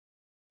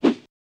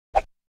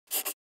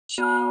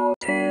Chow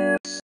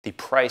tips. The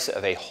price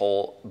of a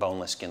whole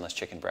boneless, skinless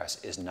chicken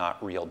breast is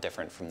not real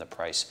different from the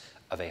price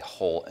of a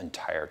whole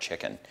entire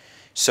chicken.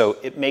 So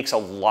it makes a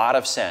lot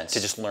of sense to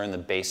just learn the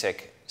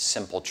basic,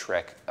 simple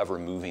trick of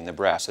removing the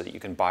breast so that you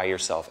can buy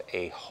yourself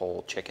a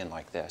whole chicken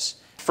like this.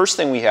 First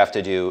thing we have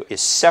to do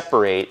is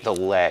separate the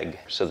leg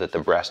so that the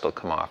breast will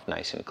come off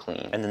nice and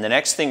clean. And then the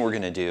next thing we're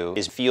gonna do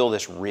is feel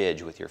this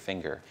ridge with your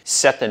finger.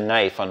 Set the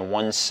knife on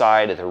one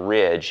side of the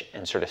ridge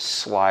and sort of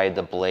slide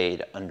the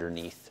blade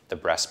underneath the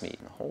breast meat.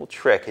 And the whole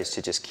trick is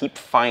to just keep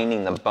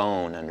finding the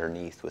bone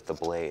underneath with the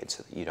blade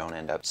so that you don't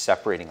end up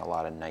separating a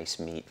lot of nice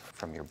meat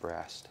from your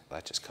breast.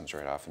 That just comes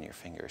right off in your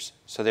fingers.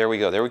 So there we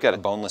go. There we got a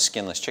boneless,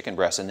 skinless chicken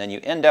breast. And then you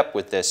end up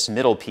with this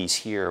middle piece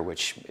here,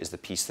 which is the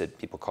piece that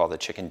people call the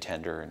chicken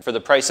tender. And for the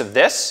price of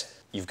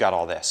this, you've got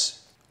all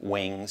this.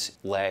 Wings,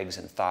 legs,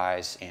 and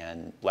thighs,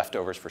 and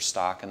leftovers for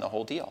stock, and the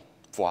whole deal.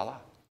 Voila.